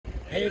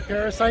Hey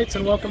Parasites,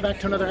 and welcome back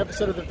to another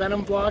episode of the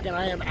Venom vlog, and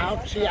I am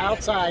actually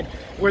outside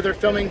where they're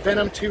filming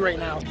Venom 2 right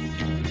now.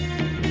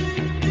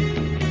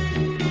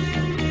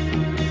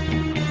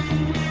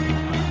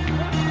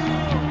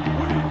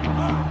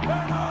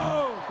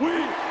 We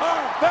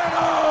are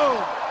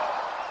Venom!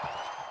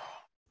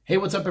 Hey,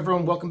 what's up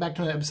everyone? Welcome back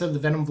to another episode of the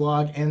Venom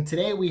vlog, and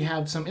today we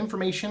have some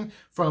information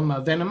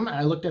from Venom.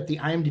 I looked at the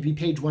IMDb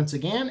page once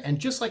again, and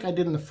just like I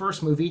did in the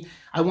first movie,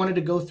 I wanted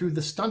to go through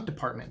the stunt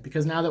department,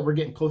 because now that we're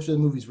getting closer to the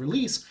movie's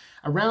release,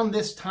 around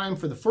this time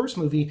for the first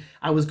movie,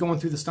 I was going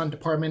through the stunt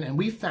department and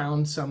we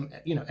found some,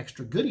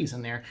 extra goodies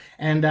in there.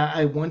 And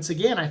once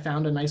again, I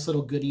found a nice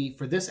little goodie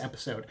for this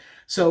episode.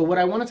 So what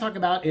I want to talk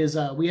about is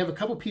we have a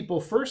couple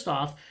people. First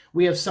off,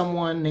 we have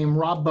someone named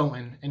Rob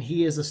Bowen, and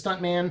he is a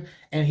stuntman,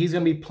 and he's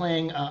going to be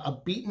playing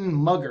a beaten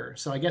mugger.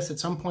 So I guess at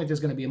some point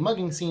there's going to be a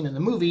mugging scene in the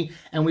movie,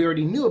 and we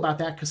already knew about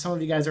that because some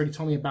of you guys already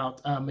told me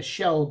about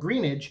Michelle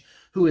Greenidge,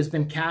 who has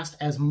been cast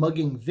as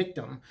mugging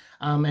victim.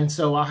 And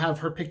so I'll have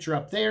her picture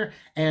up there.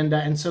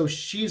 And so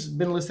she's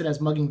been listed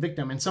as mugging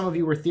victim. And some of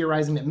you were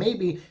theorizing that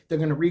maybe they're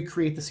going to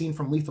recreate the scene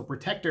from Lethal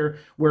Protector,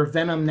 where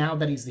Venom, now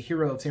that he's the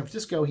hero of San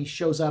Francisco, he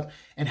shows up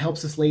and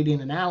helps this lady in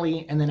an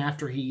alley. And then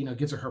after he,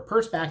 gives her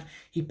purse back,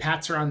 he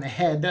pats her on the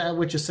head,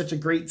 which is such a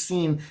great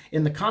scene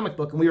in the comic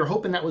book. And we were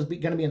hoping that was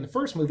going to be in the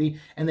first movie,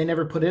 and they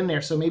never put it in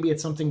there. So maybe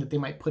it's something that they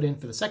might put in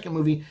for the second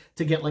movie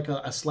to get like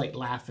a slight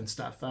laugh and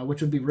stuff,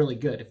 which would be really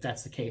good if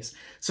that's the case.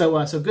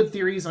 So good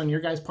theories on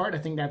your guys' part. I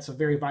think that's a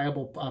very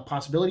viable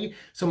possibility.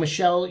 So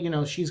Michelle,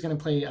 she's going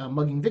to play a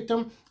mugging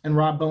victim, and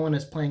Rob Bowen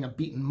is playing a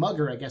beaten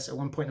mugger, I guess, at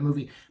one point in the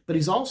movie. But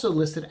he's also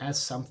listed as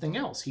something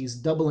else. He's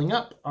doubling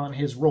up on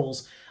his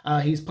roles.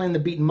 He's playing the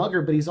beaten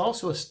mugger, but he's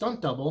also a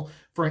stunt double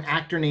for an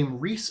actor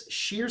named Reece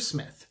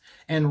Shearsmith.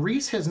 And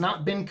Reece has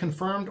not been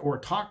confirmed or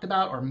talked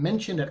about or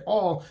mentioned at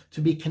all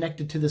to be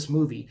connected to this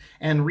movie.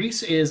 And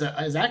Reece is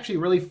actually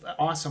really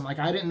awesome. Like,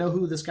 I didn't know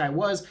who this guy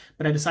was,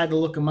 but I decided to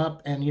look him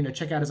up and,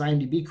 check out his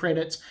IMDb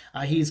credits.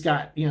 He's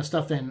got,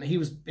 stuff in, he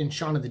was in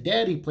Shaun of the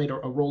Dead. He played a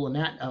role in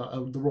that,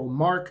 the role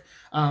Mark.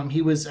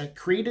 He was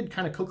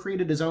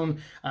co-created his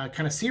own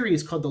kind of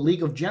series called The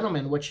League of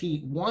Gentlemen, which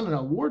he won an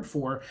award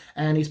for.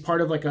 And he's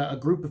part of like a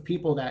group of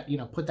people that,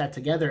 put that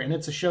together. And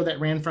it's a show that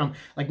ran from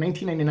like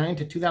 1999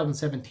 to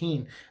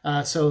 2017.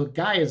 So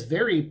guy is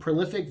very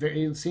prolific.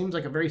 Seems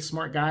like a very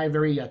smart guy,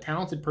 very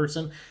talented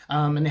person,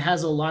 and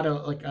has a lot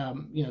of like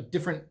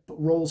different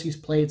roles he's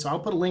played. So I'll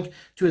put a link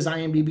to his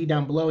IMDb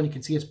down below, and you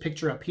can see his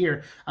picture up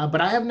here. But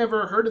I have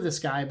never heard of this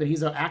guy, but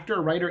he's an actor,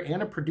 a writer,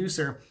 and a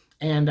producer.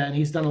 And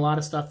he's done a lot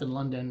of stuff in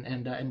London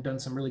and done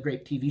some really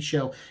great TV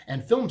show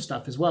and film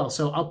stuff as well.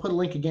 So I'll put a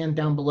link again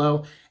down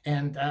below.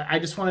 And I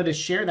just wanted to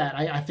share that.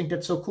 I think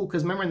that's so cool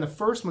because remember in the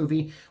first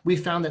movie, we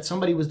found that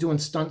somebody was doing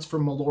stunts for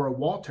Melora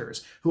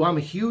Walters, who I'm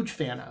a huge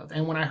fan of.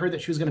 And when I heard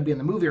that she was going to be in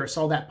the movie or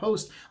saw that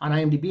post on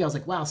IMDb, I was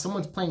like, wow,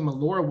 someone's playing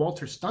Melora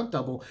Walters' stunt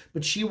double,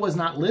 but she was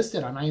not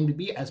listed on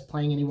IMDb as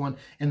playing anyone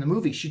in the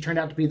movie. She turned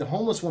out to be the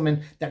homeless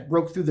woman that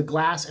broke through the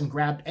glass and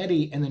grabbed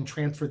Eddie and then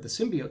transferred the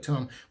symbiote to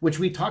him, which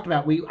we talked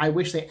about. I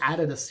wish they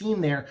added a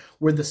scene there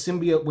where the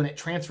symbiote, when it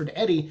transferred to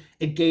Eddie,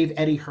 it gave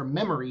Eddie her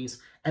memories.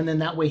 And then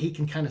that way he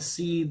can kind of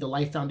see the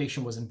Life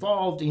Foundation was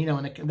involved,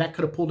 and that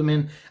could have pulled him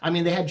in. I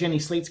mean, they had Jenny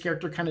Slate's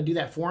character kind of do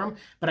that for him,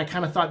 but I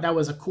kind of thought that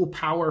was a cool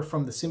power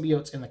from the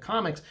symbiotes in the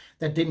comics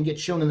that didn't get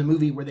shown in the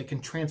movie, where they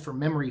can transfer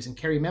memories and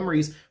carry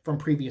memories from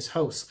previous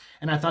hosts.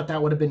 And I thought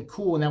that would have been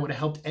cool, and that would have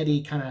helped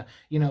Eddie kind of,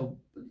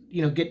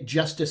 get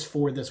justice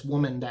for this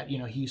woman that,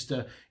 he used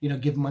to,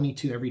 give money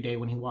to every day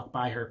when he walked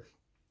by her.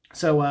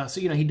 So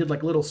he did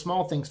like little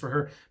small things for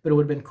her, but it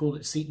would have been cool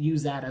to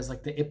use that as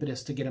like the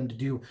impetus to get him to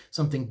do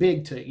something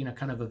big to,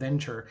 kind of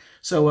avenge her.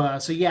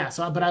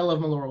 But I love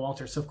Melora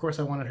Walters, so of course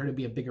I wanted her to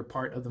be a bigger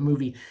part of the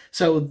movie.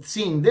 So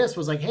seeing this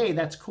was like, hey,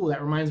 that's cool.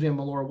 That reminds me of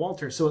Melora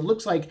Walters. So it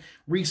looks like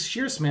Reece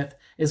Shearsmith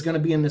is going to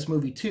be in this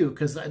movie too,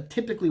 because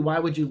typically, why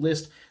would you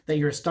list that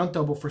you're a stunt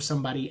double for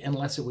somebody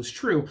unless it was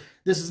true?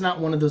 This is not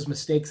one of those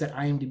mistakes that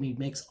IMDb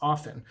makes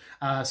often.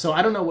 So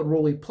I don't know what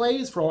role he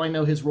plays. For all I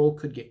know, his role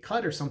could get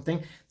cut or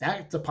something.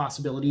 That's a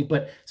possibility,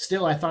 but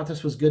still, I thought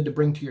this was good to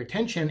bring to your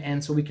attention,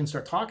 and so we can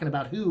start talking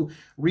about who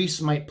Reece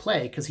might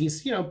play, because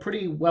he's,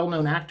 pretty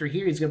well-known actor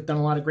here. He's done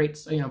a lot of great,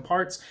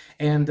 parts,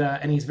 and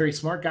he's a very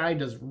smart guy,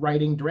 does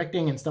writing,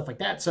 directing, and stuff like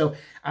that. So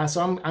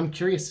I'm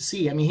curious to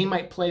see. I mean, he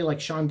might play like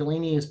Sean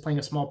Delaney is playing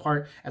a small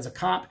part as a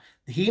cop.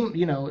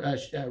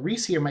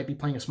 Reece here might be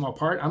playing a small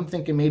part. I'm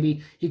thinking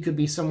maybe he could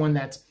be someone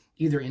that's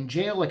either in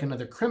jail, like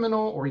another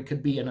criminal, or he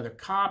could be another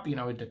cop,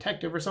 a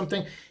detective or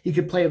something. He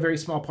could play a very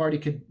small part. He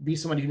could be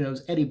somebody who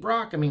knows Eddie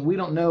Brock. I mean, we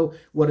don't know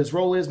what his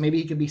role is. Maybe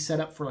he could be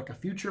set up for like a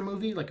future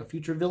movie, like a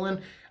future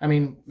villain. I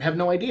mean, have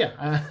no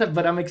idea,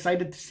 but I'm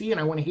excited to see, and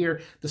I want to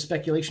hear the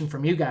speculation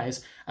from you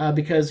guys,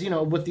 because,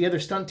 with the other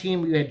stunt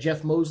team, we had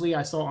Jeff Mosley,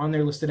 I saw on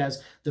there listed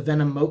as the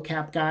Venom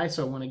mocap guy,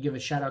 so I want to give a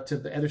shout out to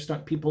the other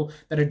stunt people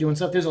that are doing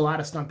stuff. There's a lot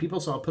of stunt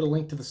people, so I'll put a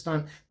link to the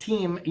stunt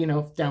team,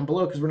 down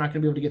below, because we're not going to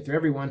be able to get through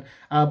everyone.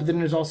 But Then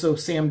there's also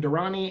Sam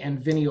Durrani and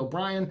Vinnie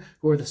O'Brien,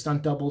 who are the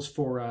stunt doubles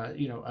for,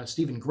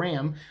 Stephen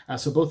Graham.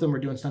 So both of them are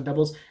doing stunt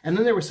doubles. And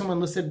then there was someone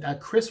listed,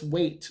 Chris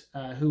Waite,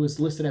 who is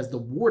listed as the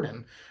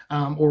Warden,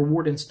 or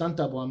Warden stunt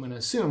double, I'm going to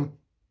assume,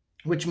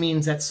 which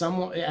means that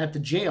someone at the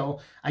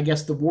jail, I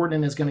guess the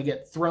warden is going to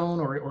get thrown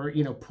or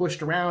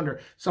pushed around,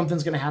 or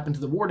something's going to happen to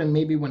the warden.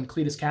 Maybe when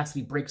Cletus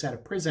Cassidy breaks out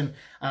of prison,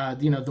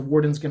 the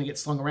warden's going to get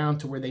slung around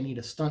to where they need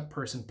a stunt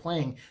person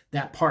playing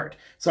that part.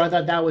 So I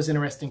thought that was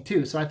interesting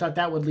too. So I thought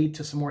that would lead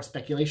to some more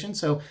speculation.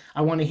 So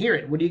I want to hear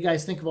it. What do you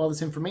guys think of all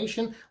this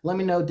information? Let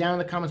me know down in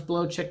the comments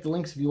below. Check the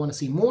links if you want to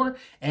see more.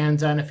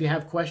 And if you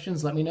have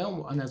questions, let me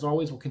know. And as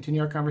always, we'll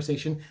continue our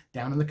conversation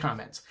down in the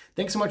comments.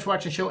 Thanks so much for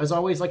watching the show. As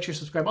always, like, share,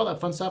 subscribe, all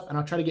that fun stuff. And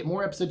I'll try to get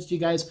more episodes to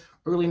you guys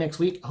early next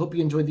week. I hope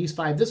you enjoyed these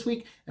 5 this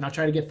week, and I'll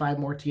try to get 5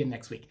 more to you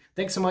next week.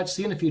 Thanks so much.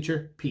 See you in the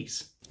future.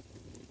 Peace.